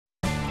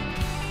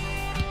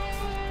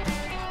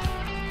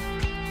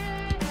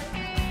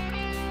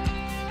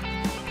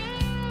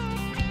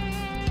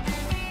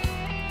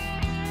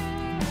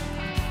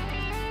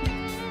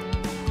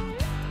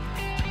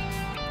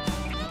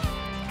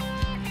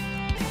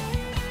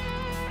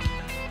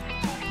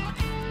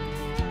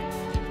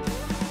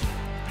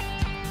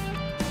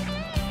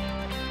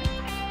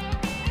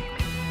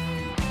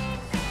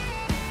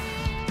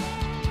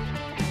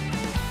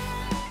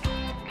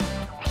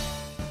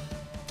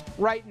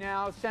Right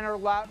now, Senator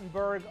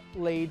Lautenberg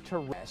laid to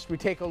rest. We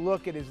take a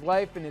look at his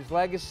life and his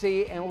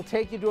legacy, and we'll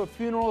take you to a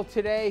funeral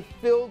today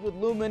filled with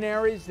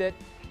luminaries that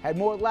had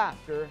more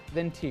laughter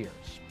than tears.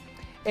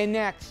 And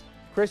next,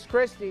 Chris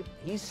Christie,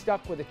 he's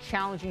stuck with a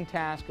challenging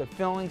task of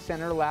filling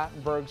Senator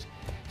Lautenberg's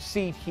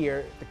seat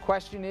here. The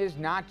question is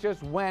not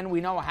just when,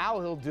 we know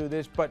how he'll do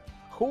this, but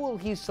who will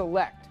he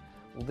select?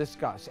 We'll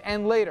discuss.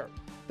 And later,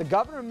 the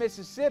governor of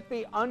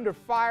Mississippi under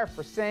fire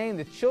for saying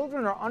that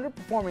children are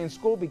underperforming in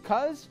school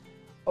because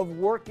of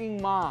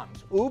working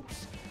moms.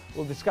 Oops.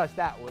 We'll discuss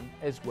that one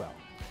as well.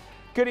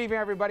 Good evening,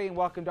 everybody, and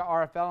welcome to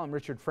RFL. I'm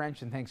Richard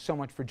French, and thanks so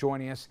much for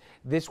joining us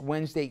this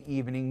Wednesday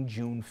evening,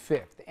 June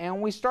 5th.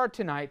 And we start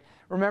tonight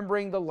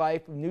remembering the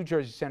life of New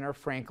Jersey Senator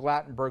Frank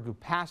Lautenberg, who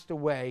passed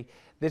away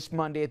this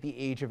Monday at the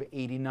age of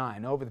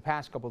 89. Over the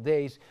past couple of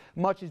days,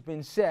 much has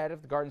been said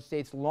of the Garden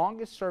State's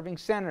longest-serving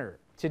senator.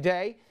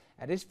 Today,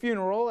 at his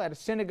funeral at a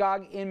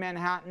synagogue in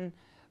Manhattan,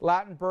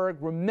 Lautenberg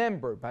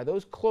remembered by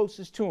those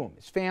closest to him,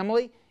 his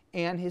family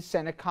and his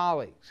Senate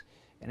colleagues.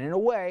 And in a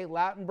way,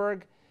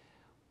 Lautenberg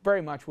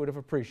very much would have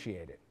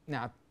appreciated.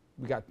 Now,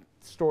 we got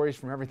stories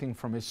from everything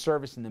from his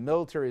service in the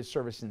military, his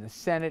service in the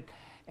Senate,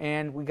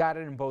 and we got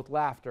it in both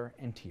laughter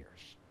and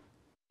tears.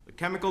 The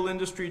chemical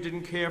industry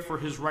didn't care for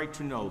his right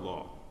to know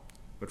law,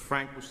 but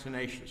Frank was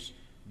tenacious,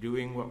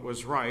 doing what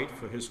was right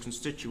for his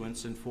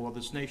constituents and for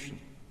this nation.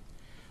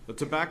 The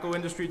tobacco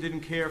industry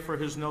didn't care for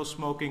his no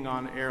smoking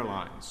on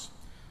airlines.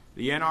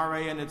 The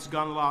NRA and its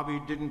gun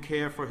lobby didn't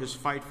care for his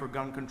fight for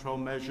gun control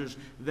measures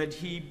that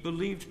he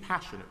believed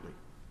passionately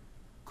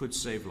could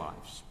save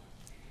lives.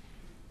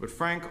 But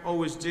Frank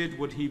always did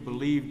what he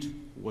believed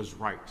was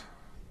right.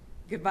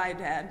 Goodbye,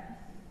 Dad.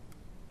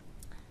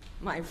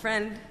 My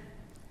friend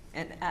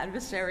and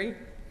adversary,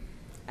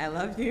 I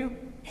love you.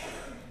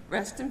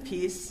 Rest in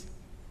peace,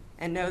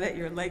 and know that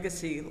your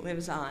legacy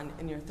lives on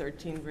in your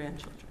 13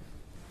 grandchildren.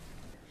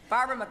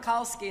 Barbara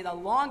Mikulski, the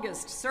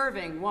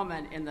longest-serving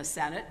woman in the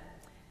Senate,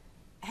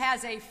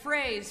 has a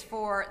phrase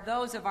for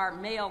those of our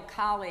male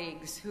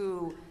colleagues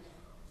who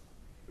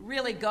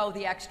really go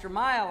the extra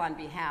mile on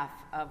behalf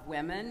of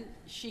women.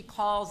 She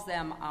calls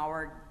them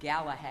our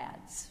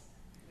Galahads.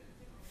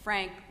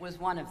 Frank was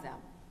one of them,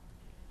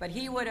 but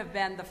he would have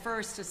been the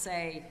first to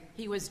say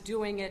he was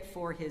doing it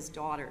for his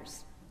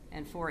daughters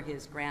and for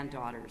his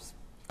granddaughters.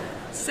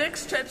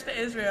 6 trips to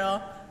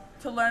Israel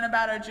to learn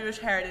about our Jewish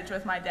heritage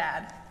with my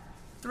dad.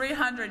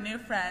 300 new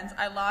friends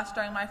I lost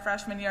during my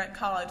freshman year at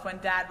college when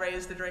Dad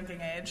raised the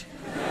drinking age.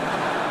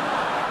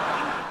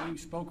 He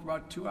spoke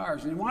about 2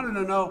 hours, and he wanted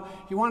to know,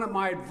 he wanted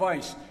my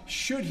advice.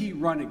 Should he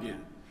run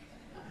again?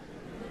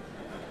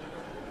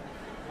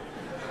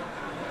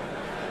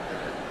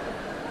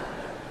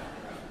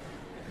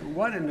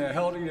 What in the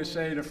hell do you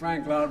say to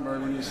Frank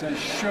Lautenberg when he says,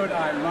 should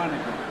I run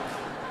again?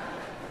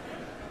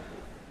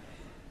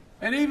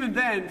 And even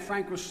then,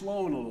 Frank was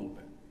slowing a little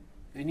bit,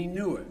 and he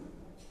knew it.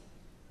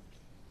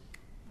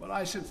 But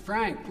I said,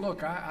 Frank,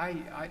 look,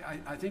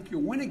 I think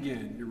you'll win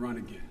again, you run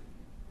again.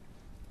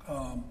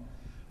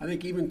 I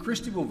think even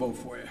Christie will vote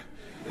for you.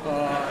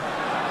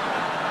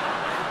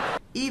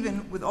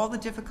 Even with all the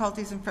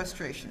difficulties and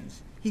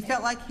frustrations, he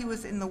felt like he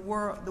was in the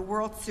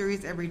World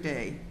Series every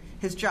day.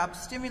 His job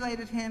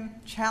stimulated him,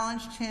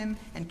 challenged him,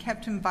 and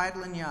kept him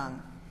vital and young.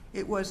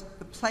 It was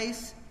the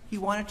place he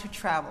wanted to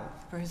travel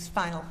for his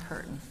final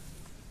curtain.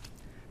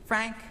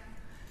 Frank,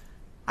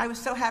 I was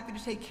so happy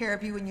to take care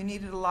of you when you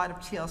needed a lot of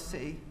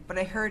TLC, but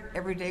I hurt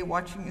every day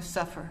watching you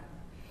suffer.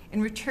 In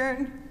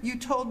return, you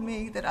told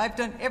me that I've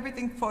done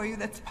everything for you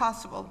that's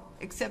possible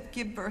except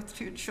give birth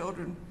to your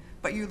children,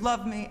 but you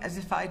love me as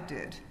if I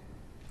did.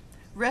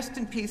 Rest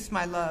in peace,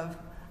 my love.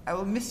 I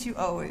will miss you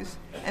always,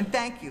 and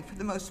thank you for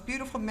the most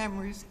beautiful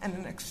memories and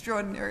an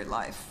extraordinary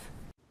life.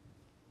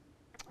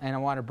 And I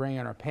want to bring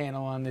in our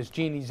panel on this.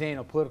 Jeannie Zane,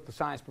 a political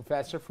science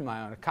professor from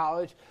Iona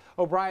College.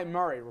 O'Brien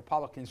Murray,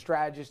 Republican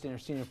strategist, and our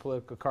senior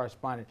political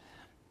correspondent,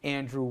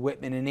 Andrew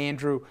Whitman. And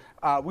Andrew,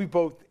 we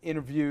both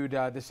interviewed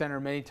the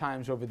senator many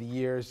times over the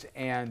years,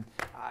 and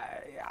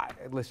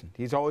listen,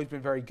 he's always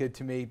been very good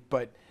to me,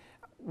 but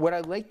what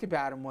I liked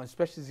about him was,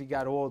 especially as he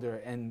got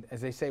older, and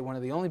as they say, one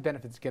of the only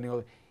benefits of getting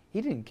older,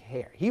 he didn't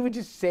care. He would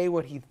just say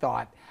what he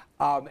thought,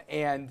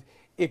 and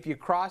if you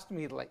crossed him,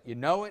 he'd let you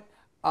know it.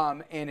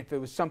 And if it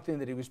was something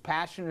that he was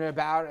passionate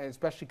about,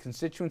 especially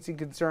constituency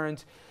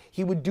concerns,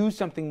 he would do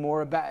something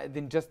more about it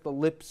than just the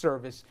lip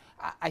service.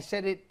 I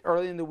said it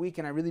early in the week,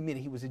 and I really mean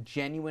it. He was a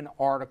genuine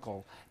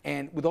article.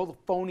 And with all the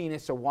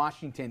phoniness of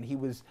Washington, he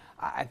was,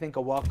 I think,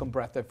 a welcome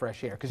breath of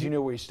fresh air, because you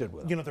knew where he stood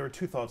with him. You know, there are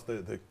 2 thoughts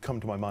that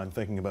come to my mind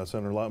thinking about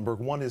Senator Lautenberg.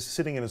 One is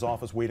sitting in his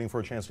office waiting for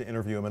a chance to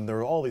interview him, and there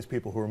are all these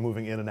people who are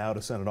moving in and out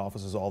of Senate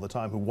offices all the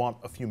time who want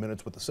a few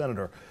minutes with the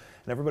senator.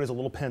 And everybody's a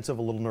little pensive,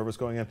 a little nervous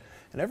going in.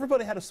 And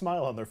everybody had a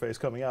smile on their face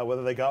coming out,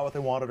 whether they got what they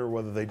wanted or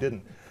whether they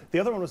didn't. The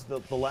other one was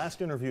the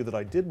last interview that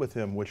I did with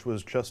him, which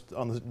was just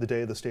on the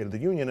day of the State of the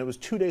Union. It was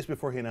 2 days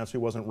before he announced he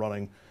wasn't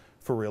running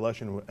for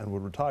re-election and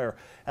would retire.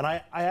 And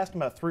I asked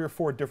him about 3 or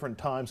 4 different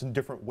times in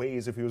different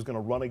ways if he was going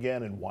to run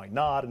again and why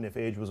not, and if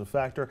age was a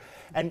factor.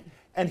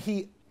 And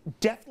he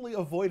definitely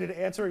avoided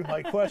answering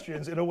my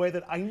questions in a way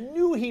that I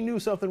knew he knew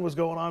something was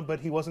going on, but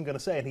he wasn't going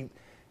to say it.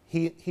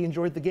 He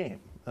enjoyed the game.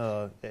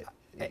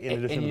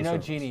 And you know,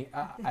 Jeannie,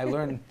 I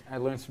learned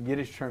some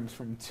Yiddish terms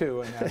from him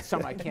too, and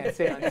some I can't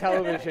say on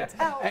television.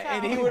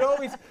 And he would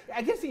always,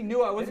 I guess he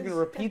knew I wasn't going to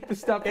repeat the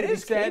stuff that he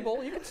said.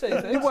 Cable. You can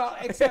say things. Well,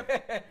 except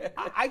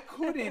I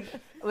couldn't,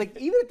 like,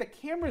 even if the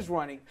camera's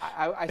running,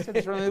 I said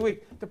this earlier in the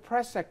week, the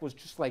press sec was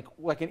just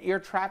like an air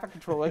traffic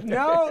controller. Like,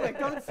 no, like,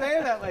 don't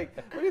say that. Like,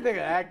 what do you think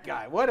of that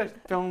guy? What a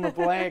fill in the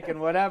blank and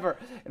whatever.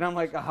 And I'm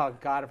like, oh,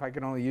 God, if I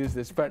could only use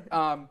this. But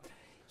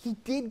he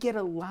did get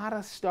a lot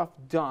of stuff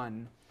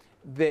done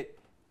that,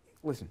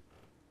 listen,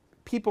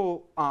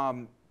 people,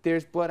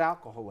 there's blood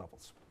alcohol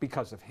levels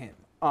because of him.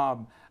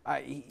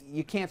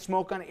 You can't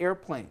smoke on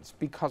airplanes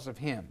because of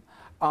him.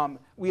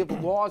 We have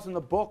laws in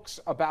the books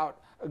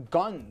about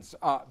guns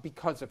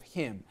because of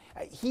him.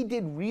 He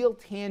did real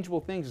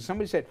tangible things. And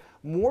somebody said,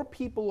 more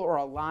people are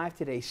alive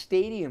today,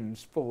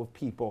 stadiums full of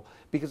people,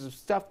 because of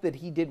stuff that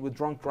he did with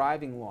drunk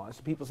driving laws.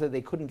 People said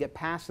they couldn't get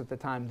past at the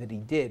time that he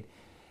did.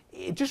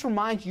 It just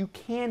reminds you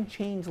can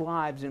change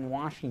lives in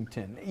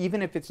Washington,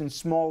 even if it's in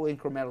small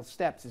incremental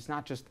steps. It's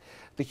not just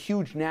the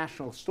huge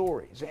national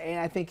stories. And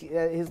I think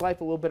his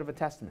life a little bit of a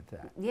testament to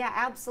that. Yeah,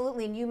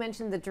 absolutely. And you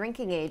mentioned the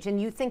drinking age, and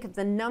you think of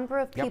the number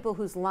of people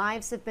whose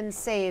lives have been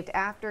saved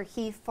after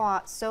he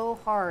fought so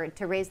hard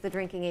to raise the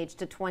drinking age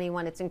to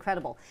 21. It's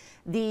incredible.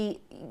 The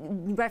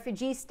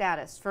refugee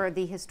status for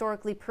the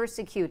historically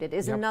persecuted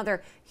is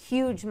another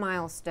huge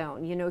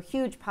milestone, you know,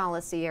 huge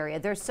policy area.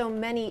 There's so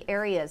many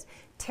areas.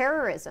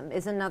 Terrorism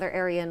is another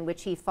area in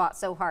which he fought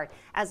so hard.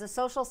 As a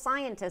social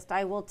scientist,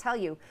 I will tell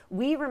you,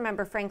 we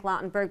remember Frank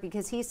Lautenberg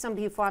because he's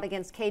somebody who fought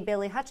against Kay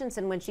Bailey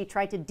Hutchinson when she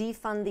tried to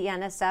defund the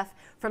NSF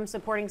from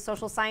supporting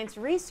social science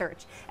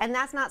research. And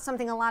that's not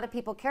something a lot of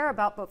people care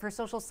about, but for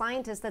social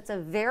scientists, that's a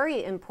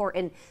very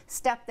important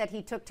step that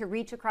he took to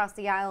reach across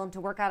the aisle and to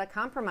work out a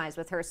compromise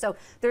with her. So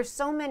there's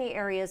so many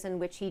areas in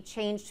which he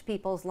changed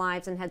people's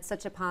lives and had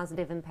such a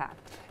positive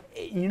impact.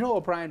 You know,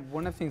 O'Brien,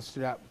 one of the things that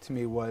stood out to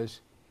me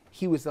was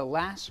he was the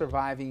last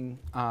surviving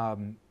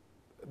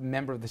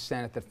member of the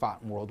Senate that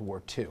fought in World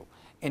War II.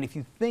 And if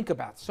you think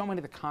about so many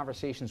of the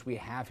conversations we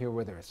have here,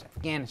 whether it's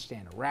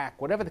Afghanistan,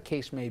 Iraq, whatever the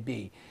case may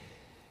be,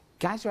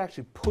 guys who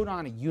actually put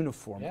on a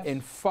uniform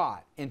and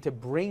fought, and to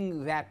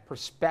bring that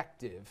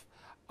perspective,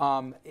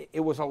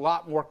 it was a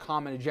lot more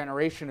common a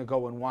generation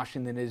ago in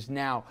Washington than it is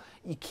now.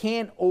 You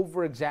can't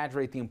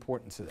over-exaggerate the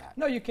importance of that.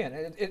 No, you can't.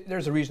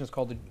 There's a reason it's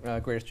called the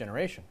greatest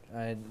generation.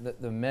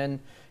 The men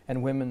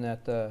and women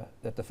that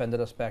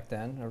defended us back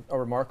then are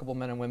remarkable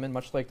men and women,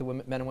 much like the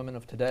men and women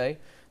of today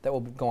that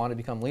will go on to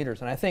become leaders.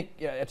 And I think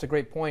it's a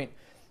great point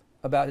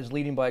about his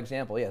leading by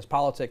example. Yes,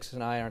 politics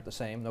and I aren't the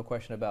same, no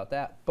question about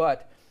that.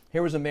 But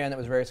here was a man that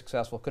was very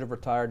successful, could have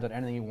retired, done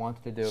anything he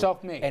wanted to do.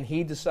 Self-made. And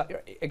he decided,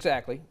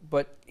 exactly,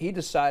 but he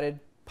decided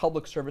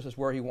public service is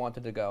where he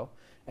wanted to go,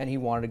 and he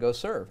wanted to go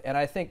serve. And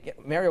I think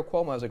Mario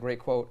Cuomo has a great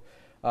quote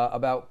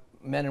about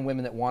men and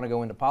women that want to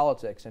go into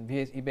politics. And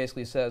he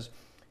basically says,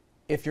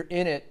 if you're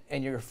in it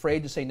and you're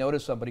afraid to say no to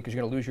somebody because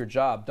you're going to lose your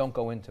job, don't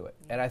go into it.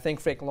 And I think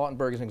Frank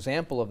Lautenberg is an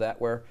example of that,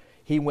 where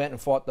he went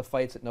and fought the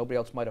fights that nobody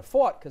else might have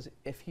fought, because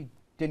if he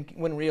didn't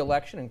win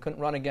re-election and couldn't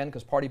run again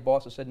because party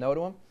bosses said no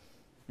to him,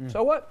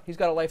 so what? He's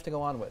got a life to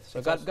go on with.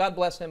 So God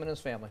bless him and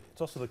his family.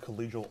 It's also the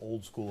collegial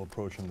old-school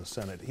approach in the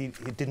Senate.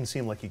 It didn't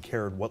seem like he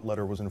cared what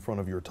letter was in front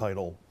of your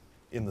title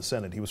in the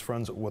Senate. He was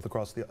friends with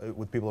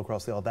people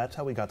across the aisle. That's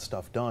how he got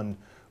stuff done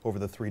over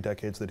the 3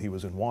 decades that he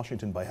was in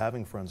Washington, by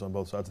having friends on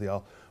both sides of the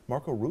aisle.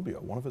 Marco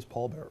Rubio, one of his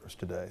pallbearers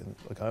today.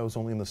 Like, I was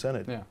only in the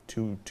Senate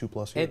two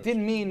plus years. It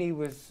didn't mean he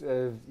was,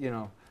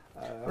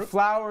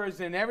 flowers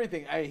and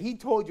everything. He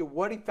told you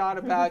what he thought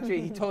about you.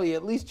 He told you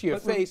at least to your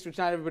face, which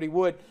not everybody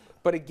would.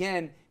 But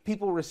again,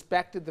 people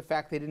respected the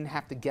fact they didn't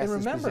have to guess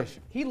his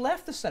position. He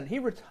left the Senate. He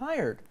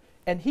retired,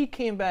 and he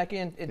came back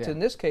in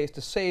this case,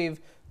 to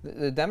save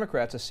the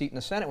Democrats a seat in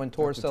the Senate when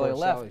Torricelli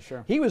left.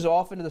 Sure. He was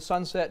off into the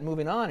sunset and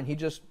moving on, and he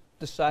just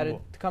decided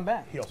to come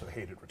back. He also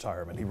hated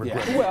retirement. He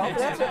regretted it. Well,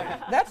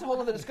 that's a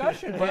whole other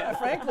discussion. But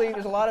frankly,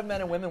 there's a lot of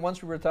men and women,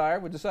 once we retire,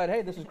 would decide,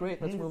 hey, this is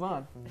great, let's move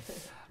on.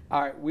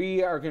 All right,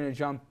 we are going to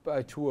jump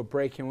to a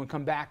break here. When we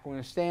come back, we're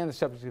going to stay on the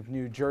subject of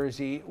New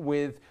Jersey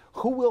with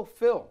who will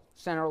fill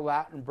Senator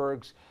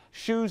Lautenberg's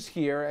shoes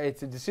here.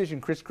 It's a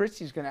decision Chris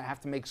Christie's going to have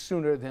to make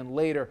sooner than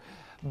later.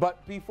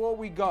 But before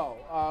we go,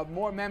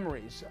 more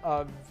memories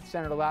of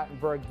Senator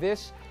Lautenberg.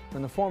 This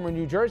from the former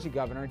New Jersey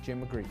governor,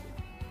 Jim McGreevey.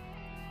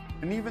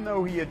 And even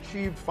though he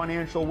achieved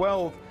financial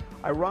wealth,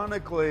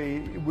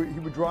 ironically, he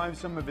would drive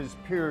some of his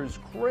peers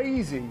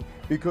crazy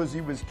because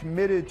he was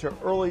committed to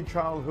early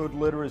childhood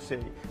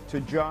literacy, to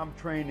job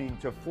training,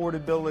 to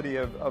affordability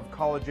of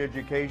college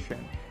education.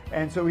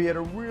 And so he had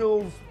a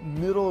real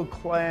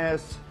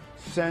middle-class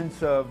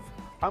sense of,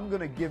 I'm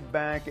going to give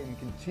back and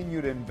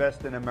continue to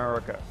invest in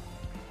America.